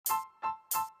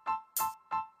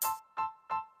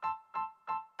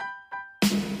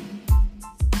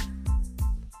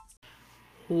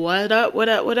What up, what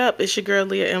up, what up? It's your girl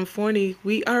Leah M. Forney.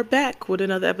 We are back with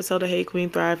another episode of Hey Queen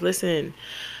Thrive. Listen,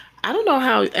 I don't know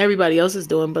how everybody else is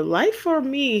doing, but life for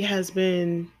me has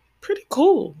been pretty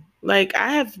cool. Like,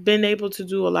 I have been able to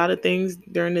do a lot of things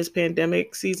during this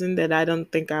pandemic season that I don't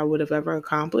think I would have ever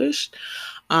accomplished.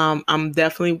 I'm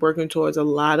definitely working towards a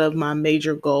lot of my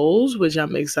major goals, which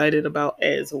I'm excited about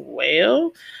as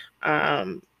well.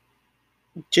 Um,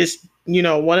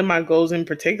 one of my goals in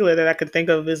particular that I could think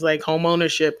of is like home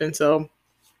ownership. And so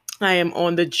I am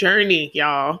on the journey,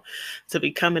 y'all, to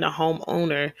becoming a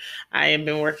homeowner. I have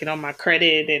been working on my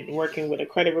credit and working with a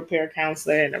credit repair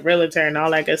counselor and a realtor and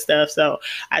all that good stuff. So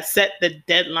I set the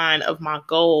deadline of my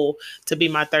goal to be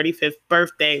my 35th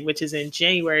birthday, which is in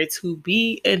January, to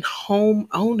be a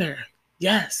homeowner.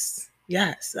 Yes.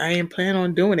 Yes, I am planning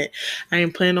on doing it. I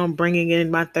am planning on bringing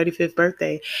in my 35th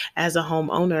birthday as a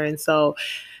homeowner. And so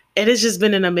it has just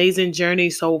been an amazing journey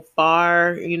so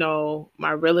far. You know,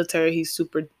 my realtor, he's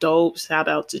super dope. Shout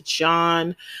out to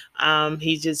John.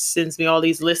 He just sends me all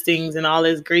these listings and all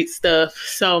this great stuff.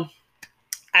 So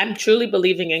I'm truly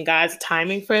believing in God's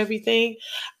timing for everything.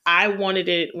 I wanted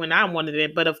it when I wanted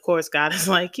it, but of course God is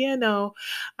like, yeah, no,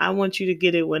 I want you to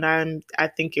get it when I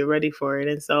think you're ready for it.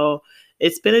 And so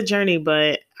it's been a journey,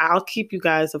 but I'll keep you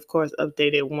guys, of course,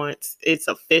 updated once it's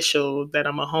official that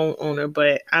I'm a homeowner.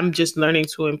 But I'm just learning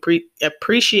to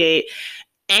appreciate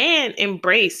and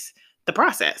embrace the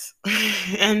process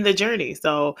and the journey.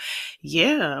 So,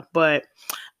 yeah, but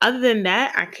other than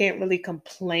that, I can't really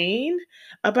complain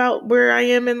about where I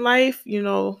am in life,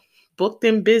 booked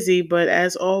and busy, but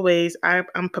as always,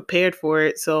 I'm prepared for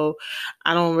it. So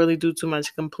I don't really do too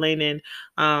much complaining.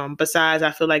 Besides, I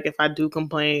feel like if I do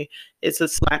complain, it's a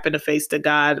slap in the face to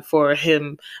God for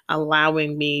Him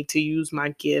allowing me to use my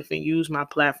gift and use my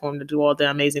platform to do all the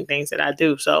amazing things that I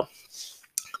do. So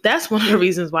that's one of the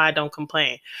reasons why I don't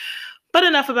complain. But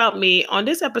enough about me. On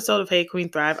this episode of Hey Queen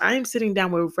Thrive, I am sitting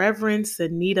down with Reverend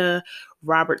Sanita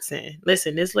Robertson.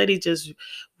 Listen, this lady just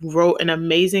wrote an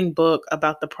amazing book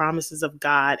about the promises of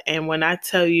God. And when I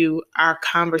tell you our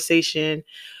conversation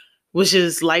was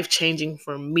just life changing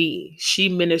for me, she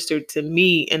ministered to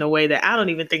me in a way that I don't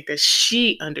even think that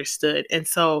she understood. And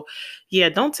so, yeah,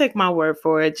 don't take my word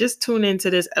for it. Just tune into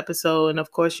this episode. And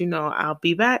of course, I'll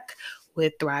be back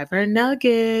with Thriver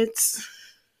Nuggets.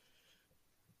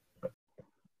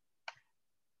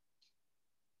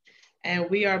 And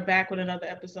we are back with another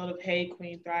episode of Hey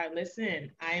Queen Thrive.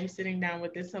 Listen, I am sitting down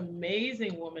with this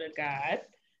amazing woman of God.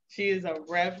 She is a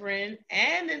reverend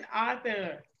and an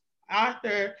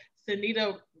author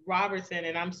Sanita Robertson.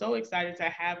 And I'm so excited to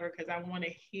have her because I want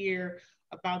to hear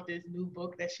about this new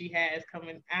book that she has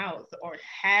coming out or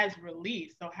has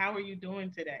released. So, how are you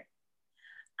doing today?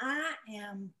 I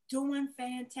am doing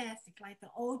fantastic. Like the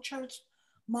old church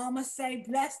mama say,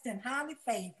 blessed and highly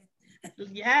favored.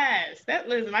 Yes, that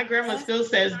listen, my grandma Blessed still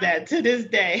says that to this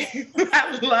day.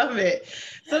 I love it.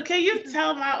 So, can you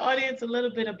tell my audience a little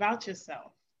bit about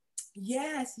yourself?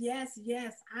 Yes, yes,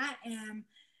 yes. I am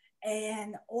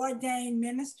an ordained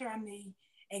minister. I'm the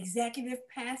executive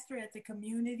pastor at the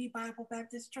Community Bible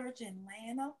Baptist Church in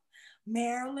Atlanta,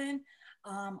 Maryland.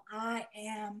 I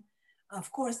am,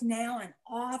 of course, now an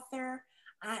author.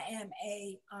 I am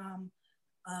a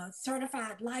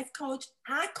certified life coach.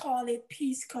 I call it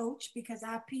peace coach because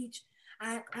I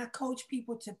coach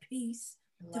people to peace,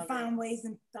 to Love it. find ways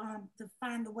and to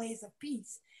find the ways of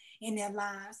peace in their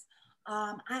lives.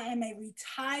 I am a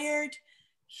retired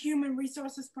human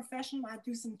resources professional. I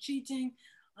do some teaching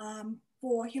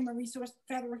for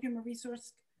federal human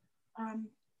resource um,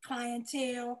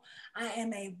 clientele. I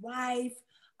am a wife,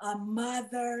 a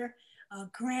mother, a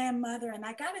grandmother, and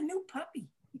I got a new puppy.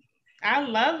 I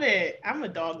love it. I'm a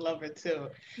dog lover too.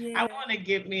 I Yeah, want to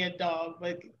get me a dog,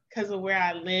 but because of where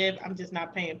I live, I'm just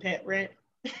not paying pet rent.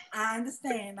 I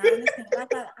understand. I understand.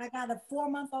 I got a 4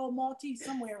 month old Maltese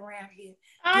somewhere around here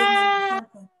getting into Ah,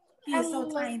 something. He I is so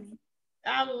love, tiny.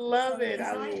 I So love it.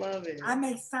 I excited. love it. I'm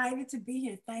excited to be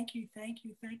here. Thank you, thank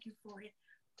you, thank you for it,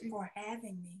 for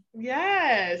having me.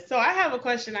 Yes. So I have a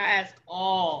question I ask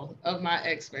all of my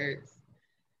experts.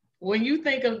 When you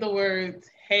think of the words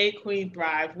 "Hey Queen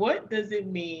Thrive," what does it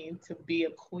mean to be a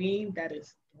queen that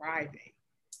is thriving?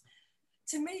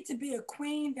 To me, to be a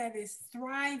queen that is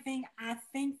thriving, I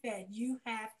think that you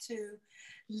have to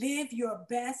live your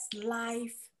best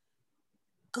life,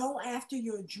 go after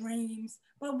your dreams.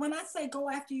 But when I say go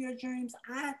after your dreams,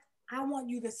 I want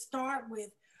you to start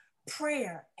with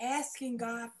prayer, asking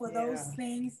God for those Yeah.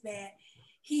 things that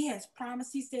He has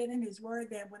promised. He said in His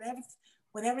Word that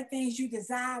whatever things you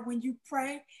desire when you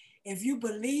pray, if you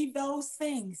believe those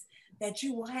things, that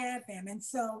you will have them. And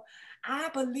so I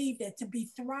believe that to be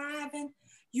thriving,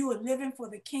 you are living for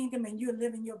the kingdom and you're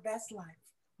living your best life.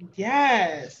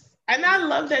 Yes. And I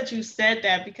love that you said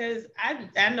that because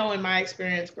I know in my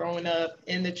experience growing up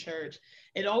in the church,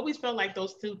 it always felt like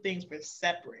those two things were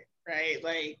separate, right?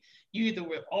 Like you either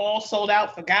were all sold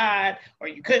out for God or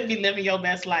you couldn't be living your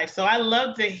best life. So I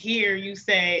love to hear you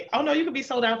say, oh no, you can be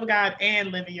sold out for God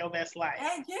and living your best life.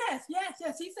 And yes, yes,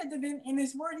 yes. He said that in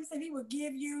his word, he said he would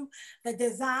give you the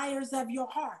desires of your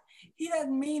heart. He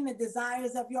doesn't mean the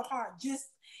desires of your heart just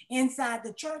inside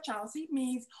the church house. He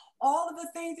means all of the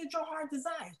things that your heart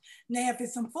desires. Now, if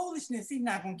it's some foolishness, he's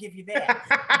not going to give you that.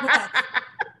 But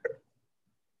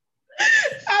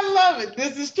I love it.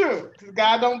 This is true.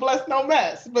 God don't bless no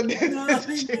mess, but this no, is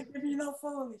he's true. not giving you no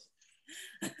foolish.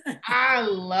 I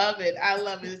love it. I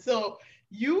love it. So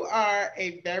you are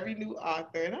a very new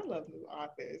author, and I love new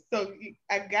authors. So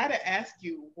I gotta ask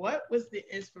you, what was the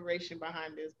inspiration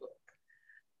behind this book?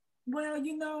 Well,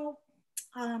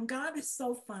 God is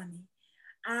so funny.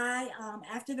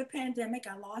 After the pandemic,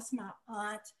 I lost my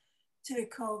aunt to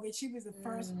COVID. She was the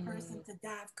first person to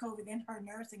die of COVID in her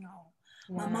nursing home.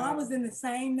 Wow. My mom was in the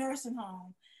same nursing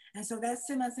home. And so that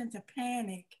sent us into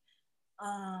panic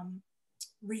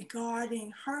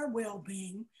regarding her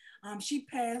well-being. She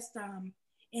passed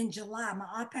in July. My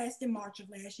aunt passed in March of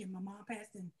last year. My mom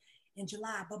passed in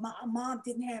July, but my mom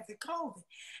didn't have the COVID.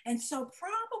 And so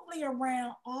probably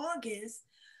around August,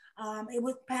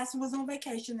 Pastor was on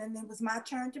vacation and it was my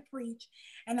turn to preach.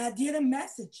 And I did a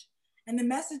message. And the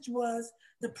message was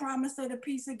the promise of the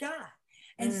peace of God.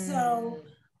 And so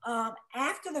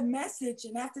after the message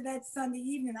and after that Sunday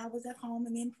evening, I was at home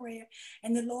and in prayer.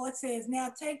 And the Lord says, now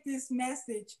take this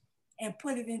message and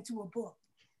put it into a book.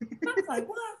 I was like,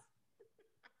 what?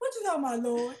 What you talking about,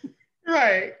 Lord?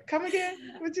 Right. Come again.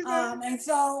 What you say? And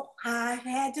so I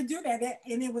had to do that.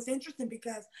 And it was interesting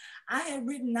because I had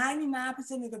written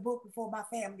 99% of the book before my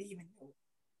family even knew it.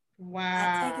 Wow.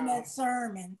 I'd taken that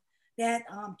sermon, that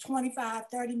 25,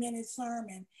 30-minute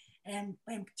sermon, and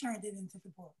turned it into the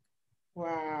book.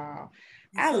 Wow.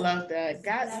 I love that.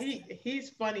 God, he's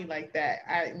funny like that.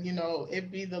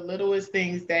 It'd be the littlest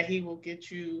things that he will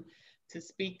get you to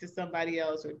speak to somebody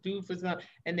else or do for some,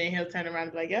 and then he'll turn around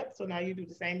and be like, yep, so now you do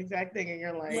the same exact thing. And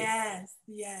you're like, yes.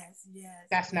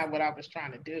 That's not what I was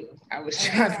trying to do. I was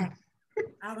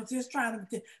just trying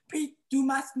to do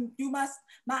my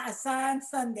assigned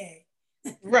Sunday.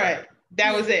 Right.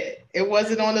 That was it. It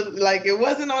wasn't on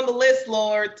the list,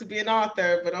 Lord, to be an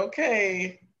author, but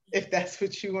okay, if that's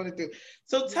what you want to do.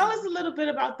 So tell us a little bit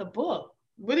about the book.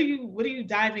 What are you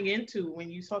diving into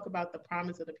when you talk about the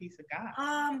promise of the peace of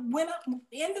God? When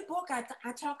in the book,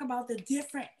 I talk about the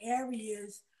different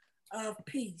areas of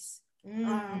peace.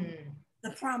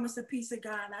 The promise of peace of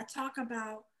God. I talk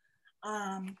about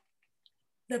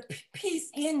the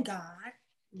peace in God.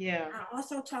 Yeah. I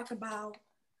also talk about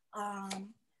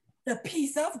the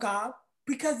peace of God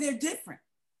because they're different.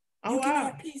 You can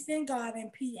have peace in God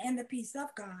and the peace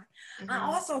of God. I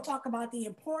also talk about the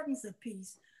importance of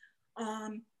peace.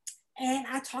 And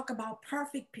I talk about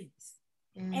perfect peace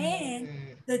and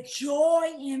the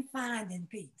joy in finding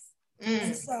peace.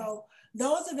 And so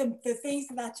those are the things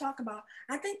that I talk about.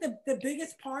 I think the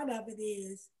biggest part of it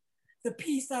is the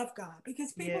peace of God,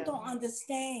 because people don't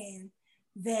understand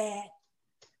that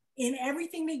in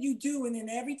everything that you do and in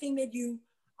everything that you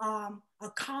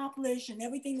accomplish and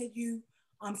everything that you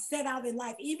set out in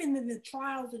life, even in the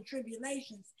trials and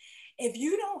tribulations, if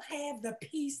you don't have the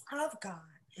peace of God,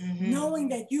 knowing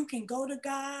that you can go to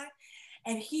God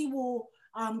and he will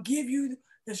give you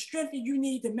the strength that you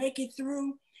need to make it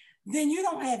through, then you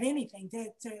don't have anything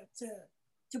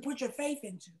to put your faith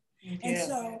into. And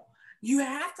so you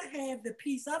have to have the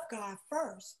peace of God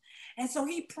first. And so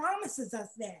he promises us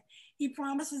that. He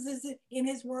promises us in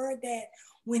his word that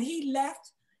when he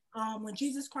left, when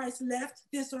Jesus Christ left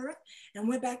this earth and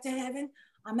went back to heaven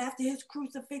after his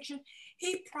crucifixion,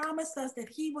 he promised us that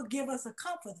he would give us a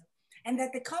comforter, and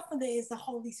that the comforter is the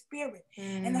Holy Spirit.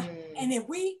 And if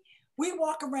we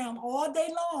walk around all day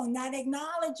long not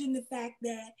acknowledging the fact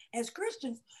that as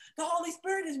Christians, the Holy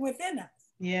Spirit is within us.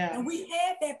 Yeah. And we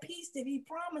have that peace that he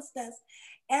promised us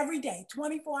every day,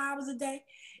 24 hours a day.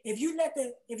 If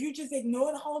you just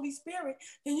ignore the Holy Spirit,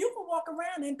 then you can walk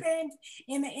around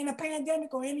in a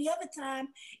pandemic or any other time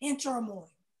in turmoil.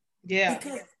 Yeah.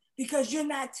 Because you're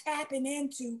not tapping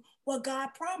into what God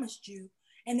promised you,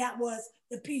 and that was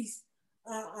the peace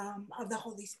of the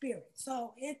Holy Spirit.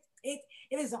 So it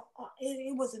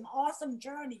was an awesome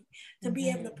journey to be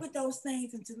able to put those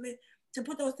things and to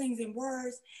put those things in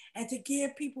words and to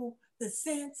give people the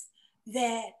sense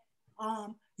that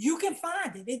you can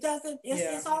find it.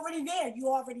 It's already there. You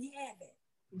already have it.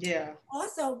 Yeah.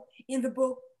 Also in the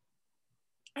book,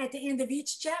 at the end of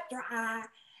each chapter, I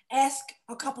ask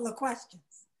a couple of questions.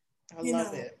 I You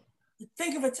love know, it.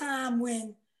 think of a time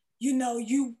when you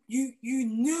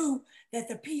knew that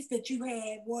the peace that you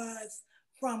had was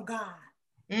from God.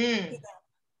 You Mm. know,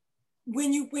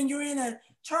 when you're in a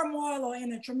turmoil or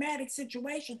in a traumatic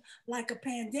situation like a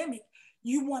pandemic,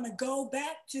 you want to go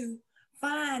back to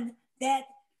find that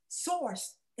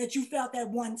source that you felt at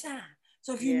one time.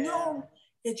 So if you Yeah. know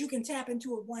that you can tap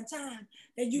into it one time,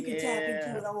 then you can tap into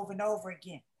Yeah. it over and over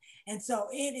again. And so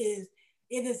it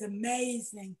is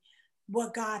amazing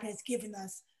what God has given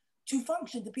us to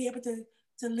function, to be able to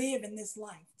live in this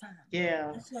lifetime.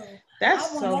 Yeah. And so I That's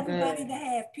want so everybody good. to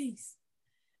have peace.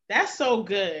 That's so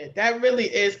good. That really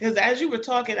is. Because as you were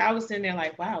talking, I was sitting there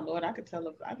like, wow, Lord, I could tell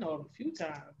if I know of a few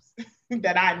times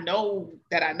that I know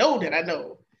that I know that I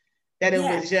know that it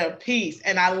was Yes, your peace.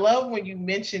 And I love when you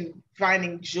mentioned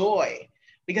finding joy,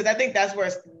 because I think that's where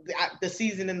it's the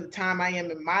season and the time I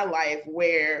am in my life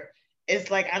where it's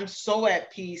like I'm so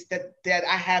at peace that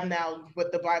I have now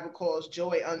what the Bible calls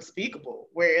joy unspeakable,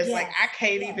 where it's like yes, I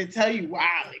can't yes, even tell you why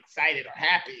I'm excited or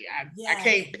happy. I yes,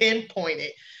 can't pinpoint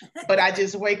it, but I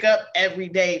just wake up every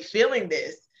day feeling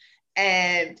this.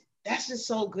 And that's just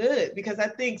so good, because I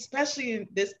think, especially in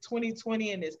this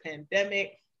 2020 and this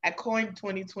pandemic, I coined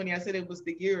 2020. I said it was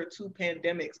the year of two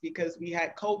pandemics, because we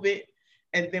had COVID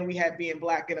and then we had being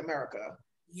Black in America,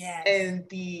 yes, and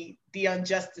the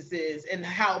injustices and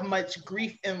how much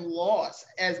grief and loss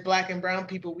as Black and brown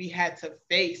people we had to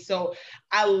face. So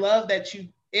I love that you,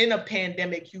 in a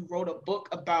pandemic, you wrote a book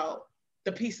about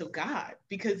the peace of God,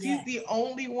 because he's yes. the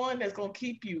only one that's going to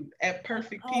keep you at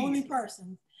perfect Only peace.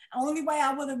 person, only way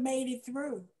I would have made it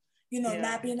through. Yeah.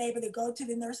 Not being able to go to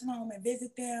the nursing home and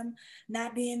visit them,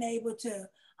 not being able to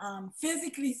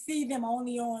physically see them,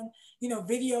 only on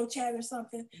video chat or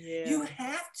something. Yeah. You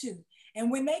have to. And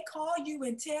when they call you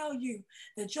and tell you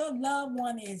that your loved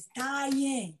one is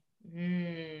dying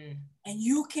Mm. and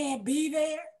you can't be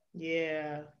there,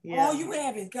 Yeah. all Yeah. you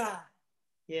have is God.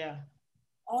 Yeah.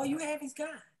 All you have is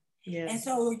God. Yeah. And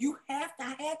so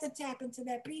I had to tap into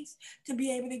that peace to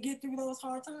be able to get through those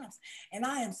hard times. And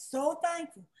I am so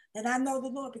thankful that I know the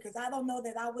Lord, because I don't know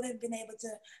that I would have been able to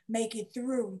make it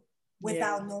through Yeah.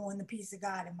 without knowing the peace of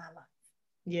God in my life.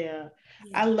 Yeah.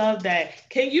 I Yeah. love that.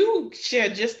 Can you share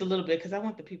just a little bit? Because I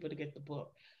want the people to get the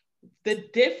book. The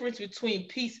difference between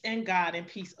peace in God and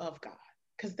peace of God.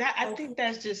 Because that, I Okay. think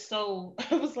that's just so,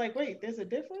 I was like, wait, there's a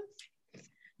difference?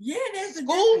 Yeah, there's a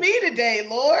School difference. me today,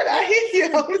 Lord. I There hear is you,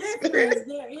 a Holy difference. Spirit.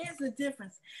 There is a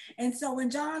difference. And so in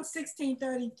John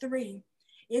 16:33,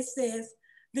 it says,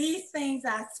 "These things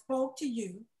I spoke to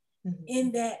you, Mhm.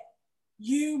 in that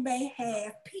you may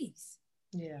have peace.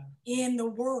 Yeah. In the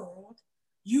world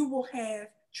you will have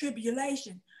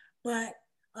tribulation, but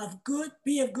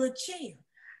be of good cheer.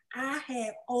 I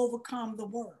have overcome the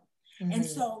world." And Mm-hmm.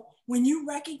 so when you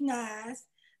recognize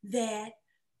that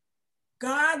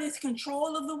God is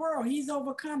control of the world, he's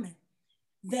overcoming,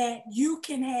 that you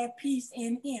can have peace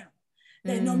in him.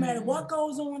 That no matter Mm. what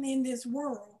goes on in this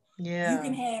world, you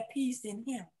can Yeah. have peace in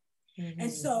him. And Mm-hmm.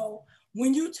 so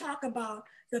when you talk about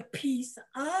the peace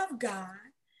of God,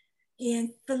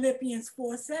 in Philippians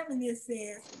 4:7, it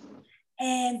says,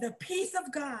 "And the peace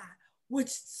of God, which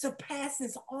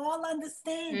surpasses all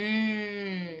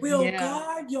understanding, Mm. will Yeah.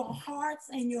 guard your hearts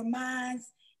and your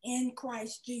minds in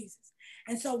Christ Jesus."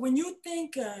 And so when you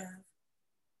think of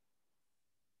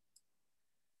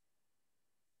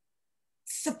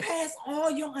surpass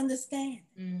all your understanding,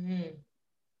 Mm-hmm.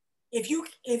 if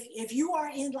you are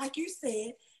in, like you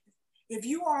said, if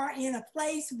you are in a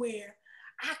place where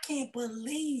I can't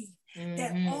believe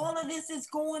that Mm-hmm. all of this is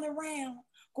going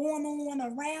on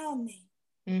around me,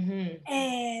 Mm-hmm.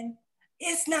 and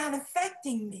it's not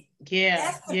affecting me. Yeah.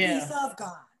 That's the peace Yeah. of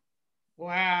God.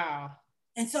 Wow.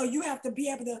 And so you have to be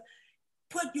able to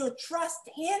put your trust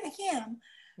in him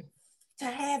to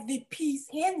have the peace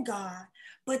in God.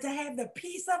 But to have the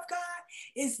peace of God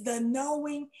is the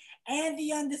knowing and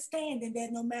the understanding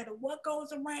that no matter what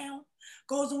goes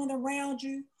on around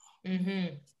you,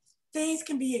 Mm-hmm. things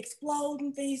can be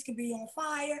exploding, things can be on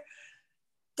fire,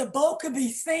 the boat could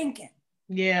be sinking,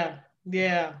 Yeah.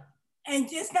 Yeah.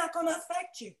 and it's not going to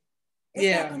affect you. It's not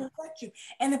Yeah. going to affect you.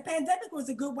 And the pandemic was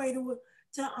a good way to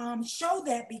show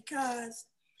that, because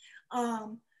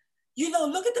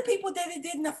look at the people that it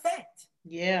didn't affect.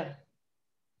 Yeah.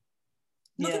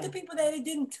 Look at Yeah. the people that it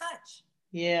didn't touch.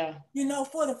 Yeah.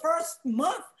 For the first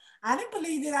month, I didn't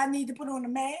believe that I need to put on a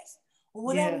mask or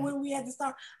whatever Yeah. when we had to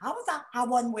start. I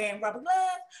wasn't wearing rubber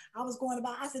gloves. I was going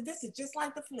about. I said, this is just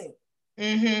like the flu.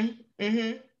 Mm-hmm.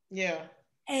 Mm-hmm. Yeah.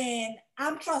 And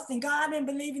I'm trusting God and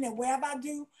believing that wherever I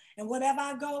do and whatever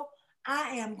I go,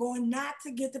 I am going not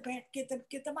to get the virus.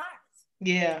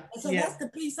 Yeah. And so that's the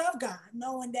peace of God,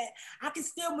 knowing that I can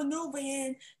still maneuver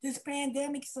in this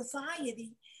pandemic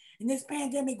society, in this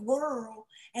pandemic world,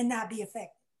 and not be affected.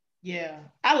 Yeah,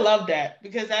 I love that,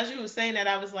 because as you were saying that,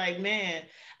 I was like, man,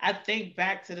 I think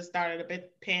back to the start of the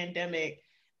pandemic,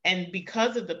 and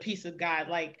because of the peace of God,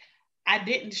 like I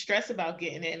didn't stress about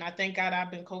getting it, and I thank God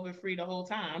I've been COVID free the whole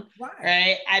time.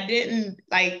 Right? I didn't,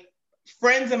 like,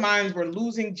 friends of mine were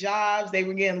losing jobs, they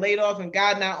were getting laid off, and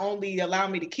God not only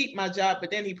allowed me to keep my job, but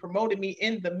then He promoted me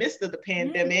in the midst of the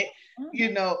pandemic.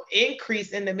 You know, increase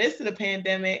in the midst of the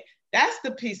pandemic. That's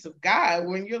the peace of God,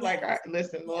 when you're like, all right,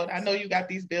 listen, Lord, I know you got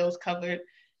these bills covered,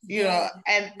 you know,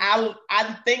 and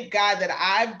I thank God that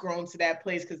I've grown to that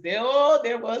place, because there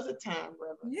was a time,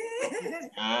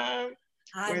 Reverend,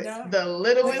 I know. the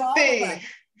littlest thing.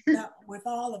 With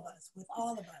all of us,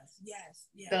 yes.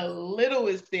 The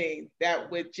littlest thing that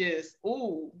would just,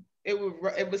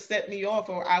 it would set me off,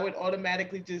 or I would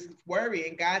automatically just worry,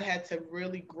 and God had to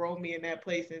really grow me in that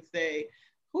place and say,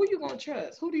 who are you gonna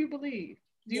trust? Who do you believe?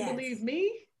 Do you believe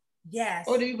me? Yes.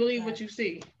 Or do you believe what you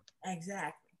see?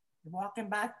 Exactly. Walking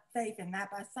by faith and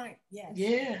not by sight. Yes.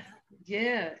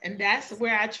 Yeah. And that's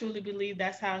where I truly believe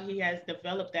that's how He has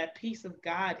developed that peace of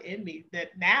God in me,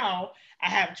 that now I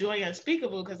have joy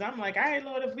unspeakable, because I'm like, all right,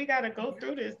 Lord, if we got to go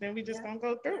through this, then we just going to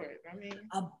go through it. I mean,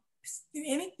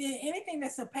 anything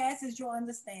that surpasses your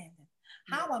understanding.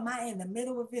 How am I in the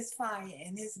middle of this fire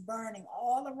and it's burning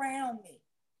all around me?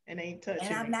 And ain't touching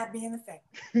and I'm me. Not being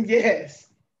affected. Yes.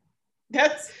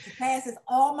 It passes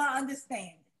all my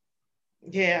understanding.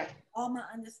 Yeah. All my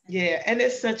understanding. Yeah. And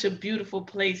it's such a beautiful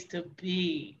place to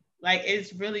be. Like,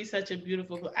 it's really such a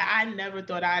beautiful, I never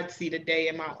thought I'd see the day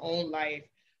in my own life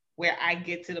where I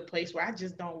get to the place where I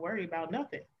just don't worry about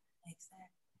nothing.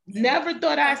 Exactly. Never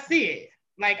thought I'd see it.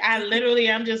 Like,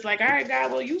 I'm just like, all right,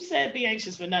 God, well, you said be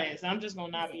anxious for nothing, so I'm just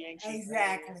going to not be anxious.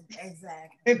 Exactly.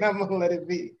 And I'm going to let it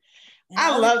be. And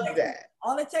I love that.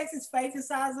 All it takes is faith the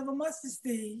size of a mustard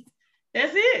seed.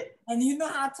 That's it. And you know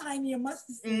how tiny a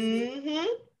mustard seed is.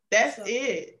 That's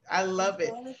it. I love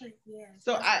it.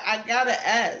 So I gotta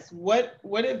ask, what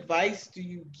advice do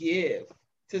you give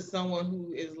to someone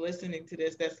who is listening to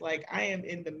this, that's like, I am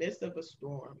in the midst of a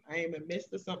storm, I am in the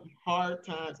midst of some hard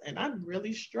times, and I'm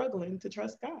really struggling to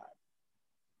trust God?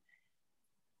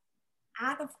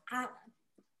 I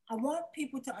want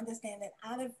people to understand that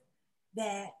out of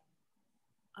that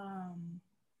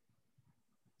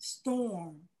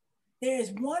storm, there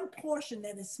is one portion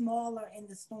that is smaller in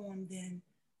the storm than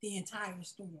the entire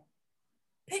storm.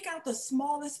 Pick out the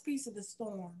smallest piece of the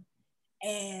storm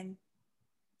and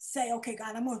say, okay,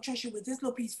 God, I'm going to trust you with this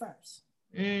little piece first.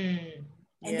 And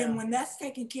then when that's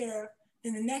taken care of,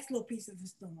 then the next little piece of the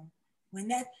storm, when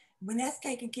that's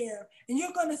taken care of, and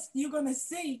you're gonna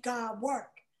see God work.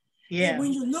 And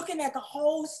when you're looking at the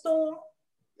whole storm,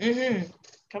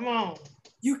 come on,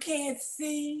 you can't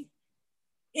see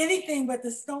anything but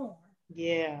the storm.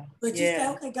 But you say,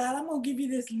 okay, God, I'm gonna give you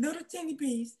this little teeny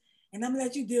piece, and I'm gonna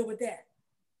let you deal with that.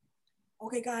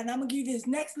 Okay, God, and I'm gonna give you this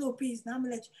next little piece, and I'm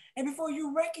gonna let you. And before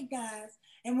you recognize,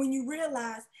 and when you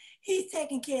realize He's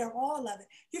taking care of all of it,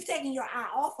 you've taken your eye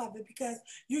off of it because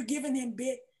you're giving Him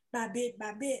bit by bit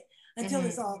by bit until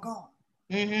it's all gone.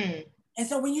 And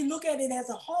so when you look at it as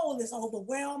a whole, it's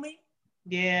overwhelming.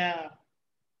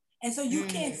 And so you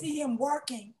can't see Him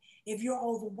working if you're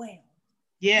overwhelmed.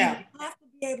 You have to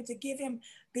be able to give Him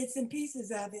bits and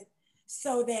pieces of it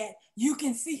so that you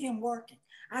can see Him working.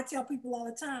 I tell people all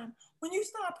the time, when you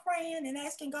start praying and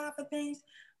asking God for things,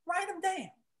 write them down.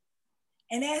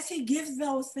 And as He gives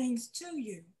those things to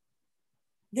you,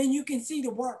 then you can see the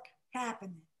work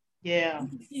happening. You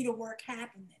can see the work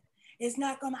happening. It's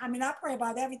not gonna, I pray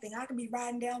about everything. I can be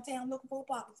riding downtown looking for a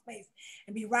parking space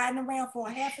and be riding around for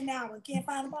a half an hour and can't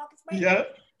find a parking space.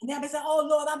 And then I say, oh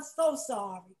Lord, I'm so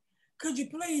sorry. Could you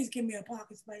please give me a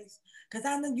parking space? Because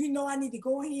I know I need to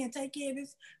go in here and take care of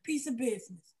this piece of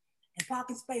business. And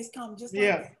parking space comes just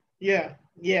like that.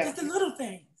 Just the little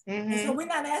things. And so we're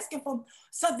not asking for,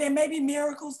 so there may be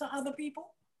miracles to other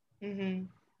people.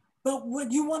 But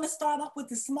would you want to start off with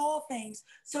the small things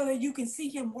so that you can see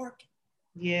Him working?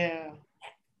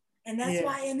 And that's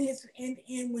why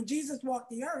in when Jesus walked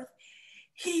the earth,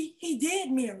 he did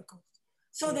miracles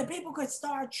so that people could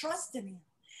start trusting Him.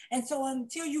 And so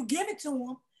until you give it to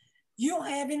Him, you don't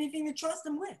have anything to trust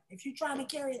Him with. If you're trying to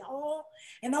carry it all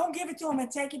and don't give it to Him and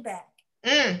take it back.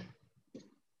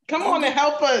 Come on and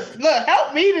help us. Look,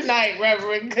 help me tonight,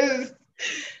 Reverend, because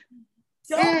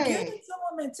don't give it to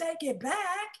Him and take it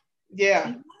back. You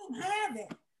don't have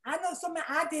it. I know somebody.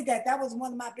 I did that. That was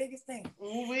one of my biggest things.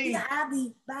 Yeah,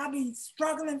 I be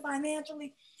struggling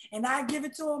financially, and I give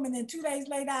it to them, and then 2 days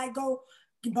later I go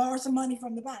borrow some money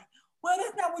from the bank. Well,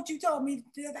 that's not what you told me to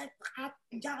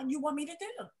do. John, you want me to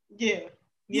do? Yeah.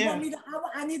 You want me to?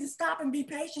 I need to stop and be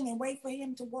patient and wait for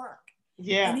him to work.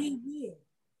 Yeah. And he will.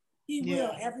 He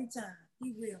will every time.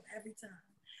 He will every time.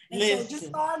 And so just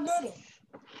start little.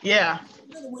 Yeah.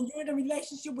 When you're in a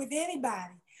relationship with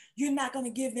anybody, you're not going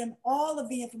to give them all of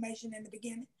the information in the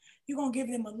beginning. You're going to give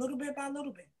them a little bit by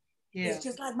little bit. Yeah. It's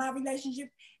just like my relationship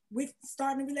with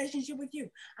starting a relationship with you.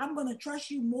 I'm going to trust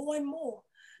you more and more.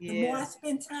 The more I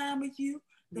spend time with you,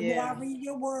 the more I read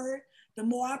your word, the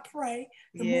more I pray,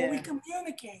 the more we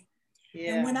communicate.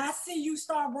 Yeah. And when I see you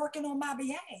start working on my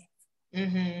behalf,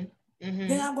 then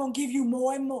I'm going to give you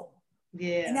more and more.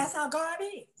 Yeah. And that's how God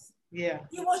is. Yeah.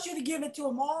 He wants you to give it to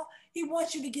him all. He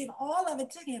wants you to give all of it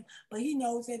to him, but he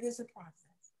knows that it's a process.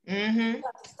 You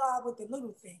have to start with the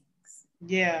little things.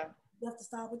 Yeah. You have to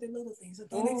start with the little things. So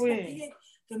don't expect to get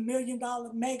the $1 million,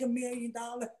 mega $1 million.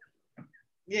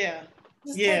 Yeah.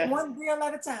 Just take one deal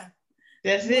at a time.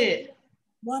 That's it.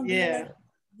 One deal at a time.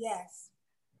 Yes.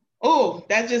 Oh,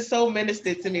 that just so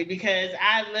ministered to me because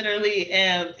I literally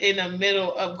am in the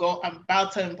middle of I'm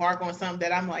about to embark on something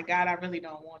that I'm like, God, I really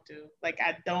don't want to. Like,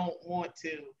 I don't want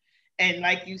to. And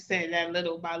like you said, that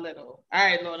little by little. All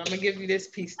right, Lord, I'm gonna give you this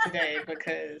piece today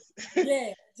because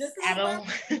just I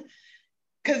don't.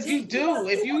 Because you do.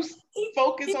 If you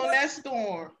focus on that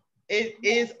storm, it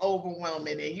is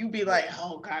overwhelming, and you be like,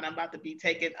 "Oh God, I'm about to be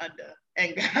taken under."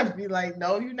 And God be like,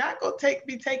 "No, you're not gonna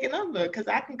be taken under, because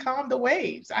I can calm the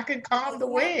waves. I can calm the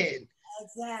wind."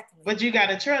 Exactly. But you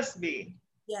gotta trust me.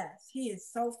 Yes, He is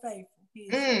so faithful.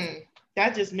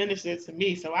 That just ministered to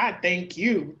me, so I thank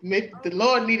you. The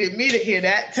Lord needed me to hear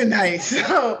that tonight.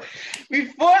 So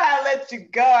before I let you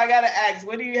go, I gotta ask,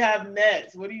 what do you have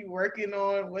next? What are you working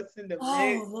on? What's in the mix?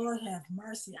 Oh, Lord have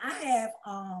mercy. I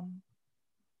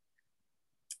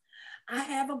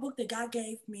have a book that God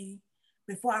gave me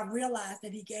before I realized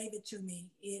that He gave it to me.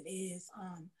 It is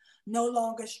No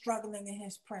Longer Struggling in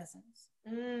His Presence.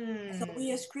 So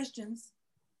we as Christians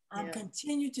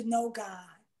continue to know God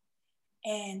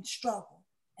and struggle.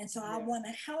 And so I want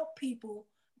to help people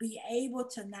be able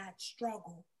to not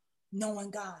struggle knowing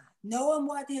God, knowing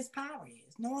what his power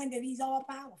is, knowing that he's all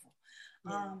powerful,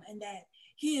 and that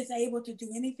he is able to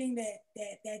do anything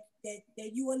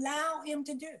that you allow him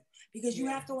to do, because you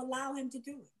have to allow him to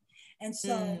do it. And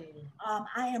so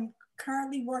I am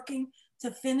currently working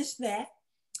to finish that.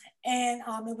 And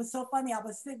it was so funny. I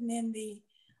was sitting in the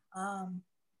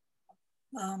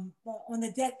on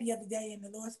the deck the other day, and the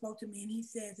Lord spoke to me, and he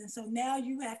says, and so now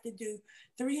you have to do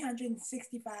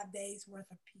 365 days worth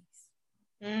of peace.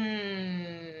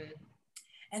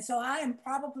 And so I am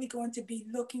probably going to be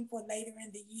looking for later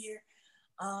in the year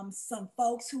some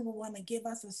folks who will want to give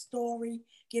us a story,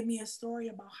 give me a story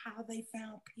about how they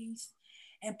found peace,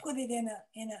 and put it in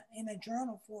a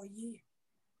journal for a year.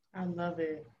 I love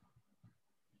it.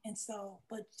 And so,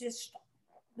 but just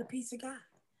the peace of God.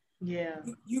 Yeah.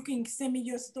 You can send me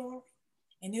your story,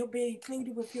 and it'll be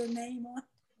included with your name on.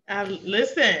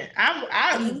 Listen,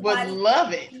 I would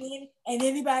love it. And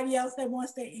anybody else that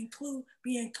wants to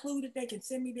be included, they can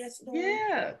send me their story.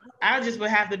 Yeah, I just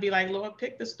would have to be like, Lord,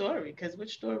 pick the story, because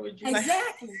which story would you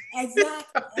exactly, like?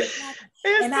 Exactly.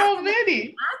 There's and so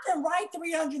many. I can write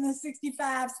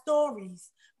 365 stories.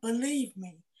 Believe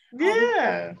me.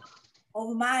 Yeah.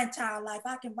 Over my entire life,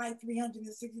 I can write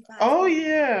 365. Oh,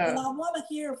 yeah. And I want to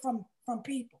hear from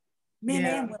people, men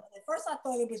and women. At first, I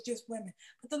thought it was just women,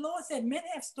 but the Lord said men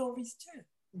have stories too.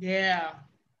 Yeah.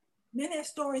 Men have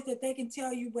stories that they can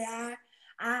tell you where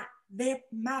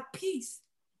my peace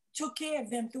took care of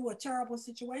them through a terrible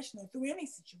situation or through any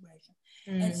situation.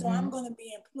 And so I'm going to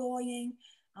be employing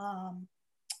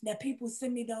that people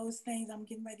send me those things. I'm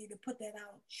getting ready to put that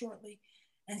out shortly,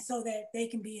 and so that they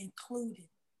can be included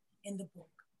in the book.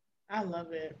 I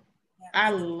love it. I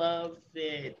love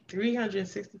it.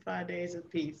 365 days of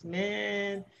peace.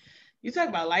 Man, you talk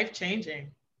about life changing.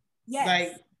 Yes.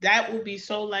 Like, that will be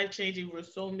so life changing for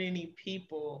so many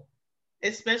people,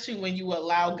 especially when you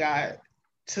allow God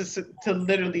to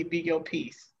literally be your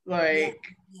peace. Like,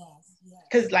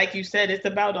 because like you said, it's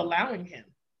about allowing him.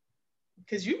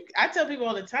 Because I tell people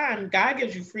all the time, God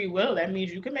gives you free will. That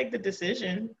means you can make the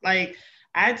decision. Like,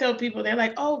 I tell people, they're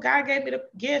like, oh, God gave me the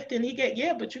gift and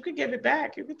but you could give it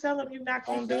back. You could tell him you're not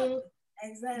going to do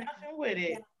nothing with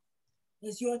it.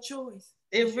 It's your choice.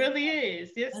 It really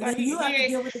is. And then you have to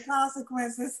deal with the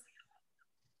consequences.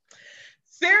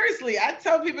 Seriously, I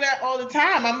tell people that all the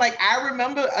time. I'm like, I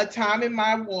remember a time in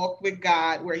my walk with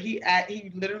God where he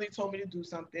literally told me to do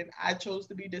something. I chose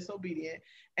to be disobedient,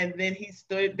 and then he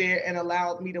stood there and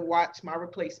allowed me to watch my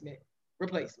replacement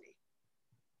replace me.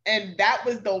 And that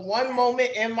was the one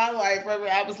moment in my life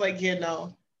where I was like, yeah,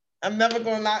 no, I'm never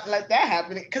gonna not let that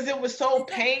happen, because it was so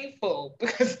painful.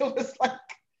 Because it was like,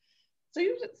 so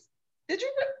you just did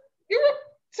you re- you re-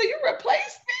 so you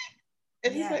replaced me?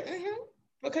 And he's like,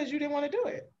 because you didn't want to do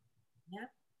it.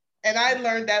 Yep. And I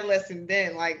learned that lesson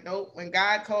then. Like, nope, when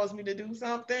God calls me to do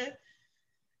something,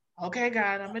 okay,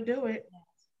 God, I'm gonna do it.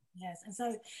 Yes.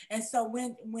 And so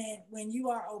when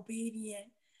you are obedient,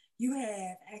 you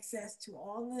have access to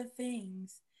all the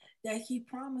things that he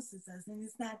promises us. And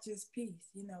it's not just peace,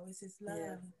 it's his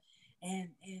love and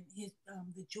his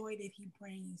the joy that he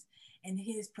brings and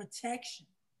his protection.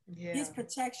 Yeah. His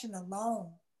protection alone.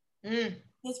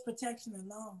 His protection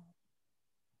alone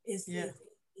is look,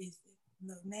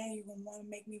 now you're gonna want to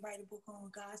make me write a book on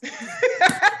God's protection.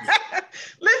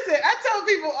 Listen, I tell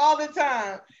people all the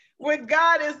time, with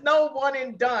God is no one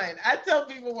and done. I tell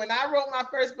people, when I wrote my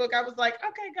first book, I was like,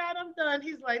 okay, God, I'm done.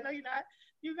 He's like, no, you're not.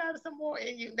 You got some more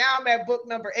in you. Now I'm at book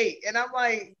number 8. And I'm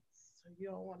like, so you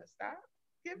don't want to stop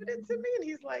giving it to me? And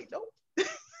he's like, nope.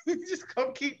 I'm just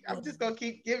gonna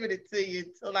keep giving it to you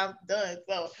until I'm done.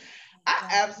 So I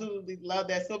absolutely love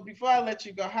that. So before I let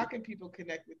you go, how can people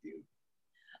connect with you?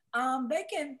 They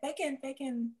can.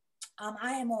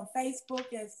 I am on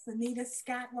Facebook as Sunita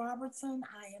Scott Robertson.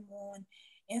 I am on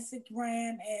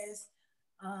Instagram as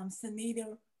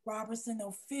Sunita Robertson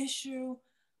Official.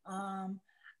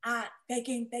 They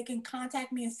can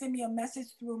contact me and send me a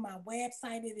message through my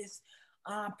website. It is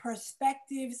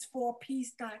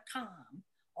perspectivesforpeace.com.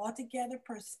 Altogether,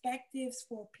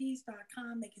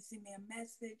 perspectivesforpeace.com. They can send me a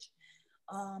message,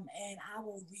 and I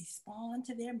will respond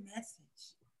to their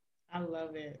message. I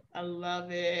love it. I love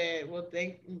it. Well,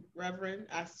 thank you, Reverend.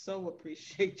 I so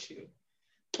appreciate you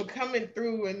for coming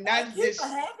through and not Thank you for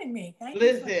having me.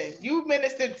 Listen, you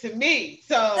ministered to me,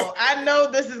 so I know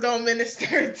this is gonna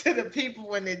minister to the people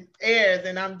when it airs,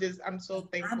 and I'm so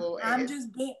thankful. I'm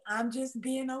just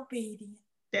being obedient.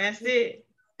 That's it.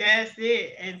 That's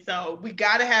it. And so we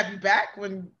gotta have you back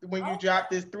when you drop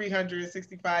this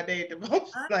 365-day devotion.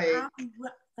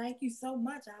 Thank you so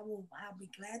much. I'll be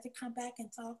glad to come back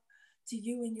and talk to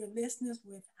you and your listeners.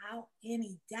 Without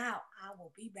any doubt, I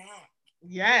will be back.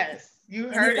 Yes, you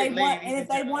heard it, ladies. And if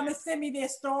they want to send me their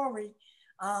story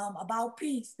about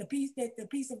peace, the peace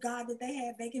of God that they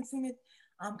have, they can send it.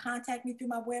 Contact me through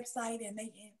my website,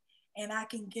 and I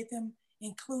can get them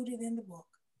included in the book.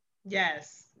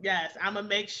 Yes. I'm gonna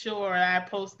make sure I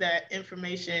post that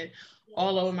information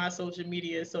all over my social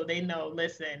media so they know.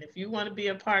 Listen, if you want to be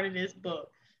a part of this book,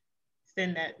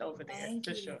 send that over there. Thank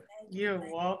you. Sure. You're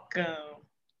welcome.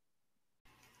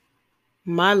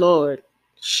 My Lord.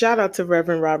 Shout out to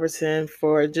Reverend Robertson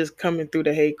for just coming through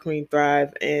the Hey Queen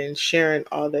Thrive and sharing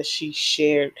all that she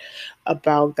shared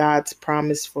about God's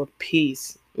promise for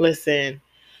peace. Listen,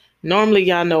 normally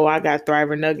y'all know I got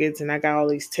Thriver Nuggets and I got all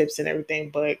these tips and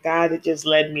everything, but God had just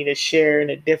led me to share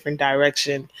in a different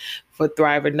direction for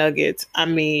Thriver Nuggets. I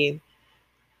mean,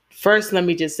 first, let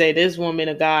me just say this woman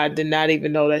of God did not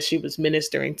even know that she was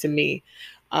ministering to me.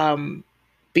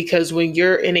 Because when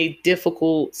you're in a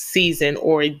difficult season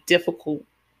or a difficult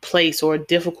place or a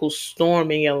difficult storm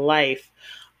in your life,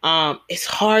 it's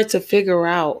hard to figure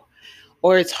out,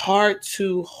 or it's hard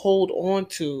to hold on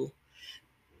to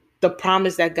the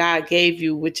promise that God gave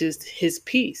you, which is his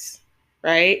peace,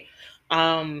 right?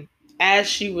 As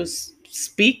she was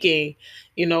speaking,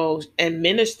 and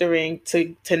ministering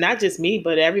to not just me,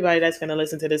 but everybody that's going to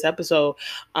listen to this episode,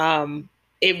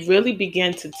 it really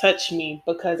began to touch me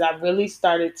because I really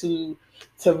started to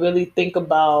really think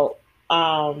about,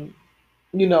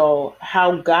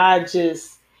 how God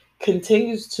just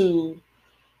continues to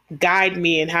guide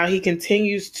me and how he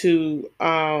continues to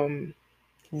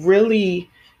really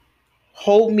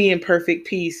hold me in perfect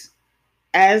peace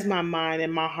as my mind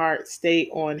and my heart stay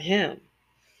on him.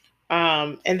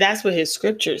 And that's what his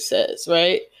scripture says,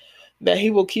 right? That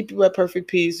he will keep you at perfect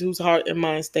peace whose heart and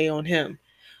mind stay on him.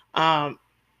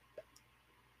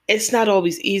 It's not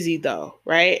always easy though,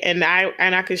 right? And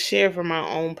I could share from my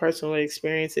own personal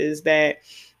experiences that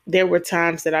there were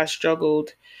times that I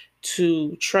struggled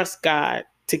to trust God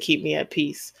to keep me at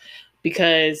peace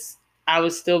because I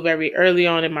was still very early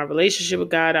on in my relationship with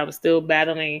God. I was still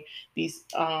battling these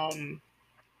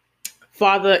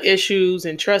father issues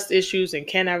and trust issues, and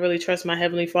can I really trust my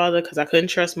heavenly father because I couldn't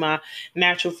trust my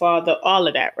natural father, all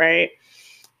of that, right?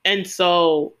 And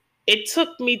so it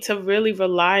took me to really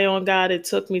rely on God. It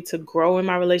took me to grow in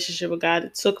my relationship with God.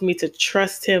 It took me to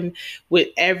trust Him with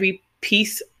every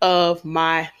piece of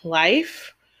my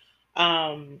life.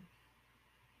 Um,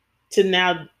 to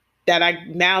now that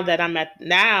I'm at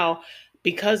now,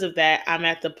 because of that, I'm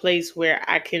at the place where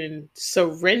I can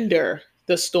surrender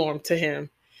the storm to Him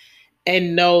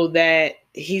and know that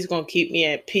He's going to keep me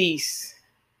at peace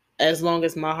as long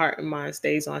as my heart and mind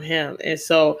stays on Him. And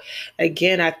so,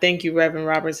 again, I thank you, Reverend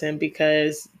Robertson,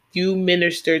 because you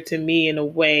ministered to me in a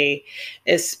way,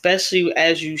 especially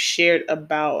as you shared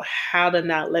about how to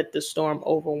not let the storm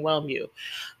overwhelm you.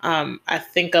 I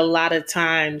think a lot of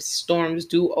times storms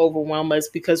do overwhelm us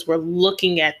because we're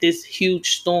looking at this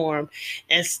huge storm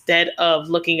instead of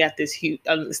looking at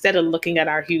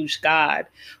our huge God,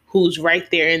 who's right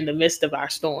there in the midst of our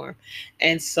storm.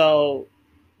 And so,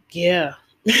 yeah.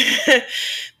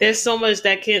 There's so much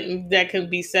that can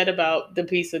be said about the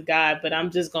peace of God, but I'm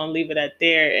just gonna leave it at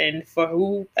there. And for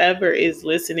whoever is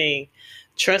listening,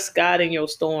 trust God in your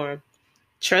storm.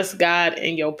 Trust God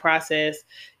in your process.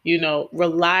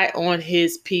 Rely on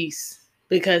His peace,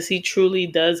 because He truly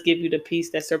does give you the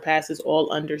peace that surpasses all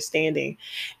understanding.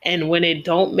 And when it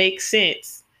don't make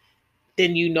sense,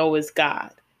 then you know it's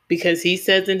God. Because He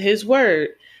says in His word,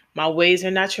 my ways are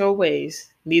not your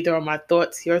ways, neither are my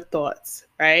thoughts your thoughts,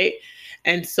 right?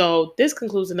 And so this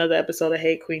concludes another episode of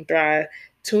Hey Queen Thrive.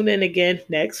 Tune in again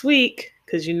next week,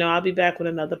 because I'll be back with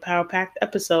another Power Packed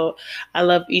episode. I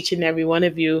love each and every one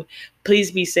of you. Please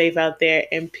be safe out there,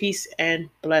 and peace and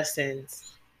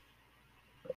blessings.